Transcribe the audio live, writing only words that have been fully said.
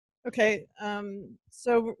Okay,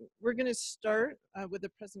 so we're going to start with a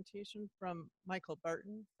presentation from Michael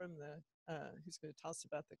Barton from who's going to tell us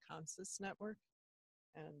about the CONSYS network,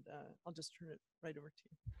 and I'll just turn it right over to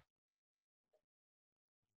you.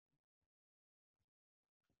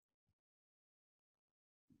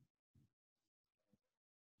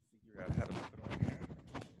 Figure out how to put it on here.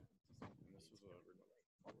 This was a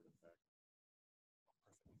forward effect.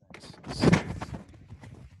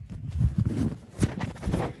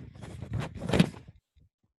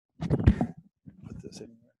 Put this in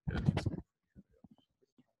there.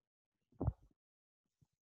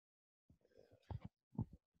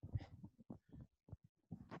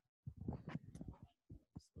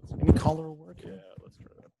 Any color will work? Yeah, let's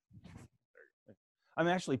try that. I'm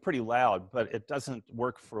actually pretty loud, but it doesn't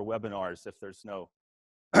work for webinars if there's no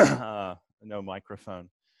no microphone.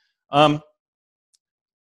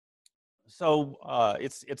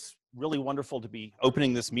 It's really wonderful to be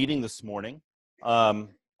opening this meeting this morning. I'm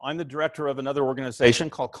the director of another organization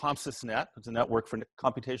called ComSysNet. It's a network for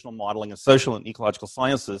computational modeling and social and ecological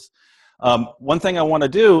sciences. One thing I want to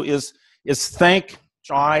do is thank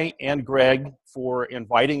Jai and Greg for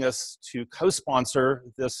inviting us to co-sponsor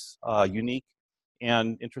this unique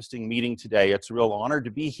and interesting meeting today. It's a real honor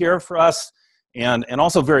to be here for us, and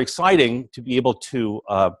also very exciting to be able to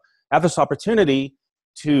have this opportunity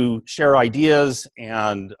to share ideas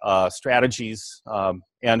and strategies,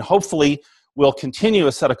 and hopefully we'll continue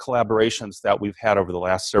a set of collaborations that we've had over the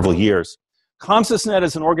last several years. ComSysNet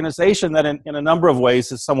is an organization that in a number of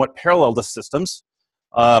ways is somewhat parallel to systems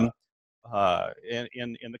in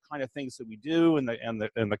the kind of things that we do and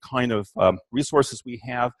the kind of resources we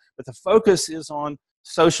have, but the focus is on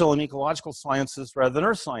social and ecological sciences rather than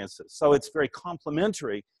earth sciences. So it's very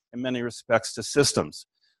complementary in many respects to systems.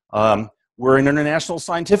 We're an international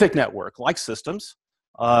scientific network like systems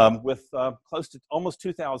with close to almost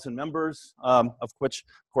 2,000 members, of which,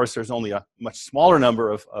 of course, there's only a much smaller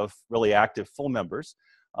number of really active full members,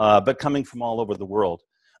 but coming from all over the world.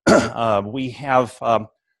 We have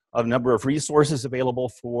a number of resources available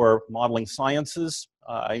for modeling sciences,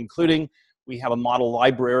 including we have a model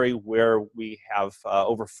library where we have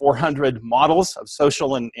over 400 models of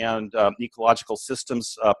social and ecological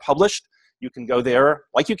systems published. You can go there,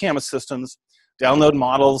 like UCAMA systems, download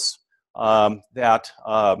models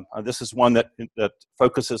this is one that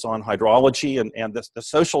focuses on hydrology and the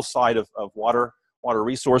social side of water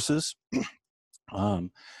resources.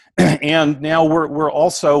 And now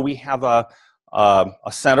we have a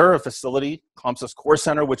center, a facility, ComSys Core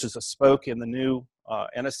Center, which is a spoke in the new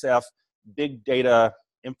NSF big data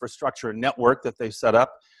infrastructure network that they've set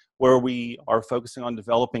up, where we are focusing on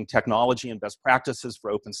developing technology and best practices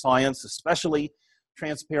for open science, especially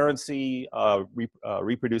transparency,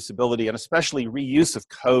 reproducibility, and especially reuse of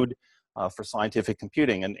code for scientific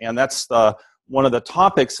computing. And that's one of the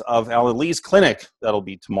topics of Alan Lee's clinic that'll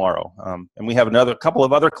be tomorrow. And we have a couple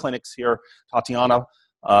of other clinics here. Tatiana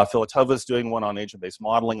Filatova is doing one on agent-based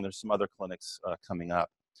modeling, and there's some other clinics coming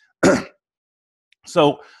up.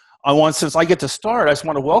 So since I get to start, I just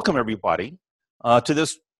want to welcome everybody to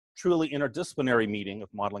this truly interdisciplinary meeting of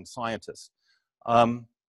modeling scientists.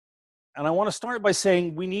 And I want to start by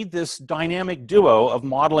saying we need this dynamic duo of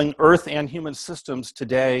modeling Earth and human systems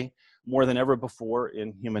today more than ever before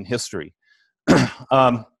in human history.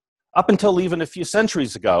 Up until even a few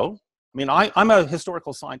centuries ago, I mean, I'm a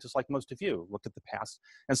historical scientist like most of you, look at the past.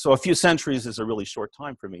 And so a few centuries is a really short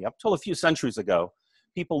time for me. Up till a few centuries ago,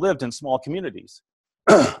 people lived in small communities.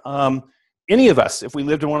 Any of us, if we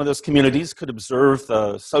lived in one of those communities, could observe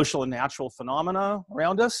the social and natural phenomena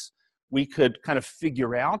around us. We could kind of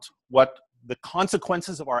figure out what the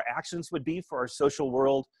consequences of our actions would be for our social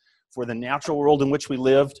world, for the natural world in which we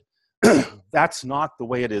lived. That's not the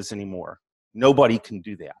way it is anymore. Nobody can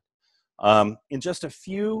do that. In just a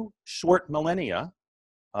few short millennia,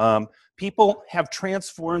 people have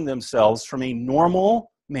transformed themselves from a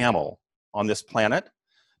normal mammal on this planet,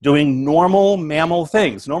 doing normal mammal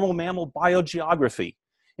things, normal mammal biogeography,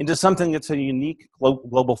 into something that's a unique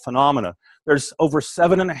global phenomena. There's over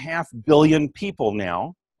 7.5 billion people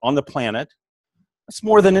now on the planet. That's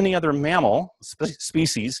more than any other mammal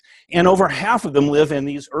species, and over half of them live in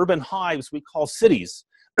these urban hives we call cities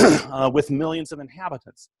with millions of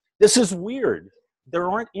inhabitants. This is weird. There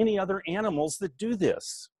aren't any other animals that do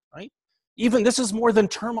this, right? Even this is more than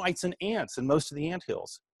termites and ants in most of the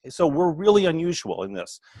anthills. Okay, so we're really unusual in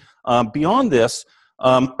this. Beyond this,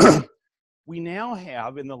 we now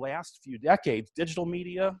have, in the last few decades, digital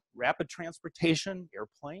media, rapid transportation,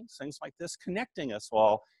 airplanes, things like this, connecting us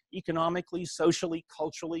all economically, socially,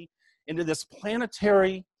 culturally, into this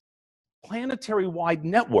planetary-wide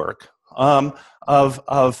network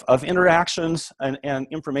of interactions and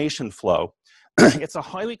information flow. It's a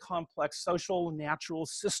highly complex social natural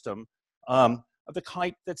system of the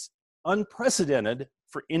type that's unprecedented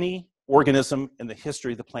for any organism in the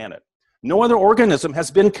history of the planet. No other organism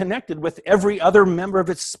has been connected with every other member of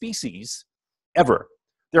its species ever.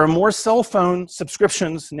 There are more cell phone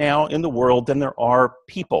subscriptions now in the world than there are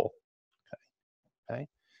people. Okay?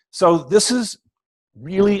 So this is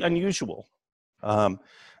really unusual.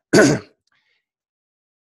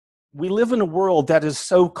 We live in a world that is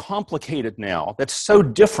so complicated now, that's so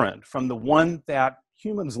different from the one that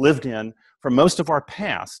humans lived in for most of our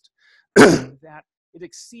past, that it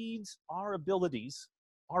exceeds our abilities,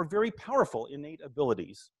 our very powerful innate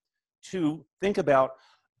abilities, to think about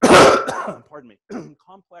pardon me,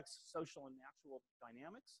 complex social and natural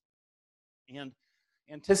dynamics and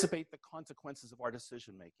anticipate the consequences of our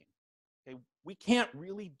decision making. Okay, we can't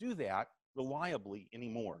really do that reliably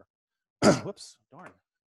anymore. Whoops, darn.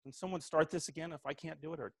 Can someone start this again if I can't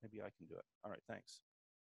do it, or maybe I can do it? All right, thanks.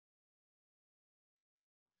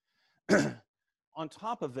 On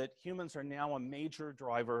top of it, humans are now a major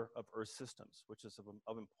driver of Earth systems, which is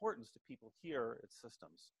of importance to people here at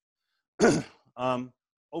Systems.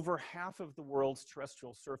 Over half of the world's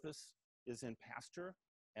terrestrial surface is in pasture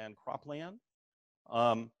and cropland.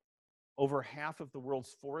 Over half of the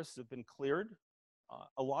world's forests have been cleared.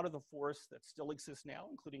 A lot of the forests that still exist now,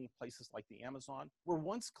 including places like the Amazon, were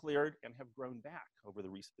once cleared and have grown back over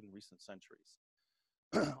in recent centuries.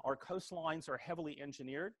 Our coastlines are heavily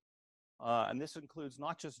engineered, and this includes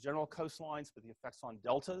not just general coastlines, but the effects on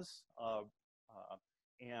deltas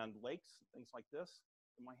and lakes, things like this.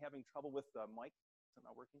 Am I having trouble with the mic? Is it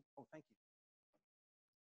not working? Oh, thank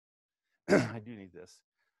you. I do need this.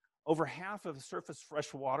 Over half of surface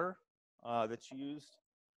fresh water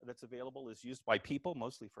that's available is used by people,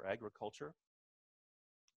 mostly for agriculture.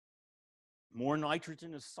 More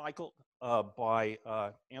nitrogen is cycled by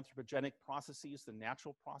anthropogenic processes than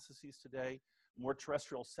natural processes today. More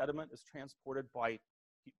terrestrial sediment is transported by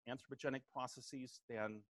anthropogenic processes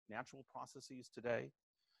than natural processes today.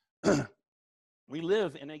 We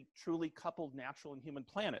live in a truly coupled natural and human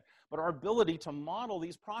planet, but our ability to model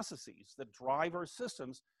these processes that drive our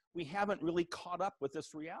systems, we haven't really caught up with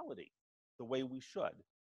this reality the way we should,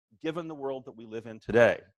 given the world that we live in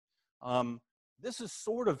today. This is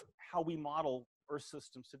sort of how we model Earth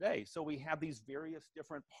systems today. So we have these various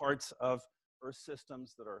different parts of Earth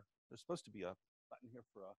systems that are, there's supposed to be a button here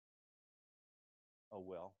for a, oh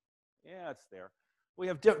well, yeah, it's there. We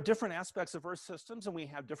have different aspects of Earth systems, and we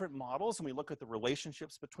have different models, and we look at the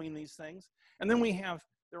relationships between these things. And then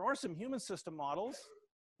there are some human system models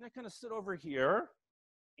that kind of sit over here,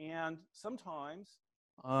 and sometimes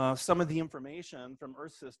some of the information from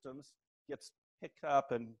Earth systems gets picked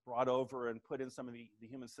up and brought over and put in some of the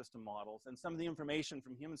human system models, and some of the information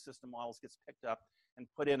from human system models gets picked up and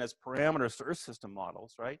put in as parameters to Earth system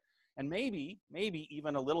models, right? And maybe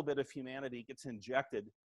even a little bit of humanity gets injected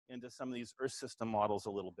into some of these Earth system models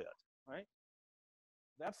a little bit, right?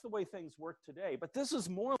 That's the way things work today. But this is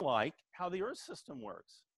more like how the Earth system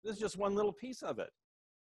works. This is just one little piece of it,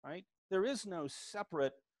 right? There is no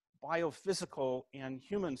separate biophysical and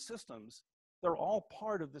human systems. They're all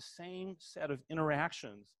part of the same set of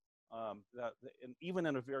interactions, even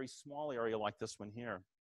in a very small area like this one here.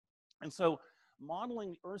 And so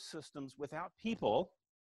modeling Earth systems without people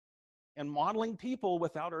and modeling people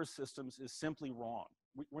without Earth systems is simply wrong.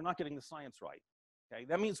 We're not getting the science right. Okay?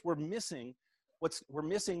 That means we're missing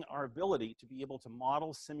our ability to be able to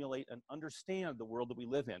model, simulate, and understand the world that we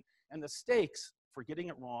live in. And the stakes for getting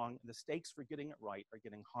it wrong, the stakes for getting it right are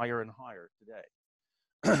getting higher and higher today.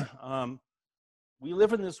 We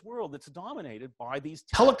live in this world that's dominated by these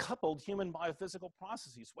telecoupled human biophysical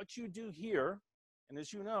processes. What you do here, and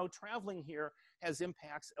as you know, traveling here has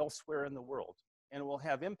impacts elsewhere in the world, and will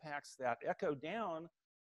have impacts that echo down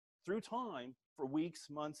through time for weeks,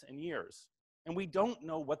 months, and years. And we don't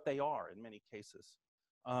know what they are in many cases.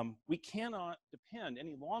 We cannot depend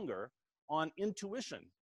any longer on intuition,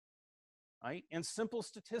 right, and simple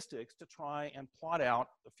statistics to try and plot out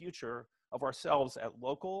the future of ourselves at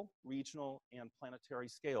local, regional, and planetary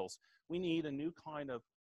scales. We need a new kind of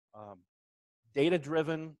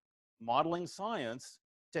data-driven modeling science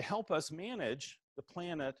to help us manage the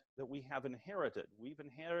planet that we have inherited. We've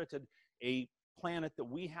inherited a planet that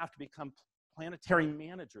we have to become planetary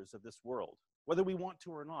managers of this world, whether we want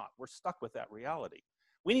to or not. We're stuck with that reality.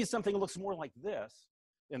 We need something that looks more like this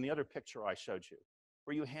than the other picture I showed you,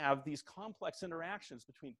 where you have these complex interactions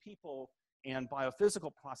between people and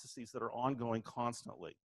biophysical processes that are ongoing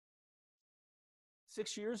constantly.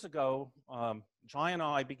 6 years ago, Jai and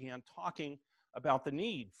I began talking about the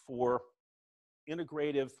need for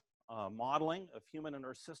integrative modeling of human and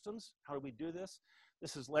Earth systems. How do we do this?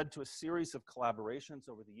 This has led to a series of collaborations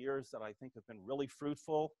over the years that I think have been really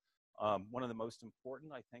fruitful. One of the most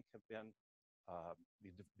important, I think, have been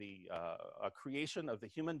the creation of the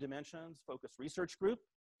Human Dimensions Focused Research Group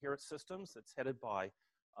here at Systems. That's headed by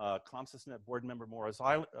ComSysNet board member Maura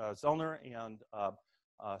Zellner and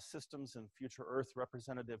Systems and Future Earth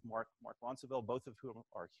representative Mark Ronceville, both of whom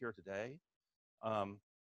are here today.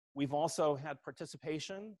 We've also had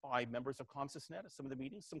participation by members of ComSysNet at some of the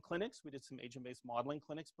meetings, some clinics. We did some agent-based modeling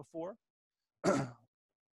clinics before.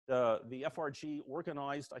 The FRG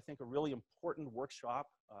organized, I think, a really important workshop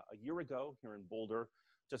a year ago here in Boulder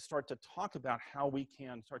to start to talk about how we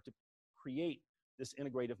can start to create this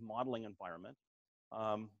integrative modeling environment.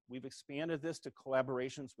 We've expanded this to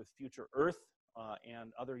collaborations with Future Earth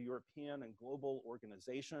and other European and global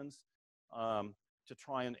organizations to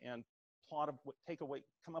try and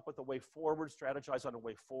come up with a way forward, strategize on a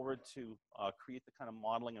way forward to create the kind of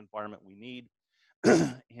modeling environment we need.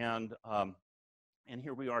 And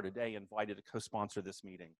here we are today, invited to co-sponsor this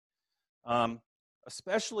meeting.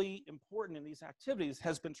 Especially important in these activities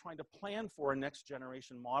has been trying to plan for a next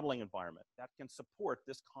generation modeling environment that can support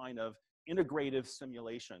this kind of integrative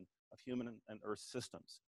simulation of human and Earth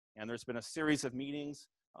systems. And there's been a series of meetings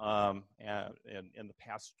in the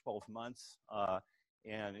past 12 months,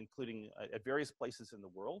 and including at various places in the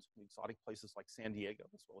world, exotic places like San Diego,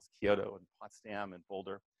 as well as Kyoto and Potsdam and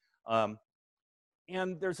Boulder.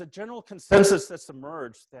 And there's a general consensus that's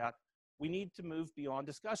emerged that we need to move beyond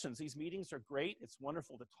discussions. These meetings are great. It's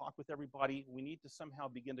wonderful to talk with everybody. We need to somehow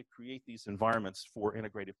begin to create these environments for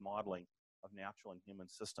integrative modeling of natural and human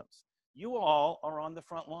systems. You all are on the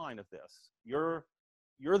front line of this. You're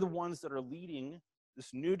the ones that are leading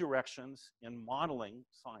this new directions in modeling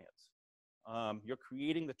science. You're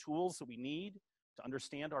creating the tools that we need to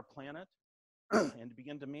understand our planet and to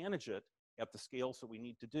begin to manage it at the scales that we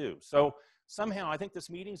need to do. So somehow I think this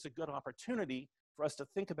meeting is a good opportunity for us to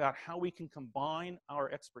think about how we can combine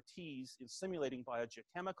our expertise in simulating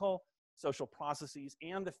biogeochemical, social processes,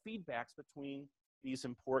 and the feedbacks between these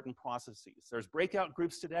important processes. There's breakout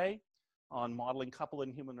groups today on modeling coupled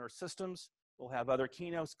and human Earth systems. We'll have other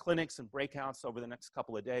keynotes, clinics, and breakouts over the next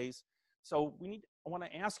couple of days. So I want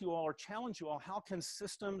to ask you all or challenge you all, how can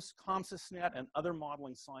Systems, ComSysNet, and other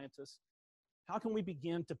modeling scientists, how can we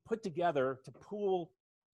begin to put together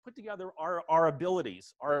our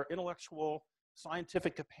abilities, our intellectual,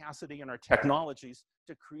 scientific capacity, and our technologies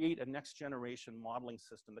to create a next generation modeling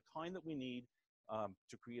system, the kind that we need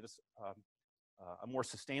to create a more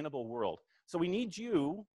sustainable world. So we need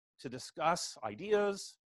you to discuss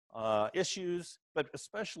ideas, issues, but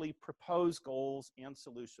especially propose goals and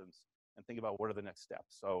solutions and think about what are the next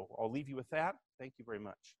steps. So I'll leave you with that. Thank you very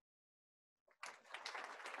much.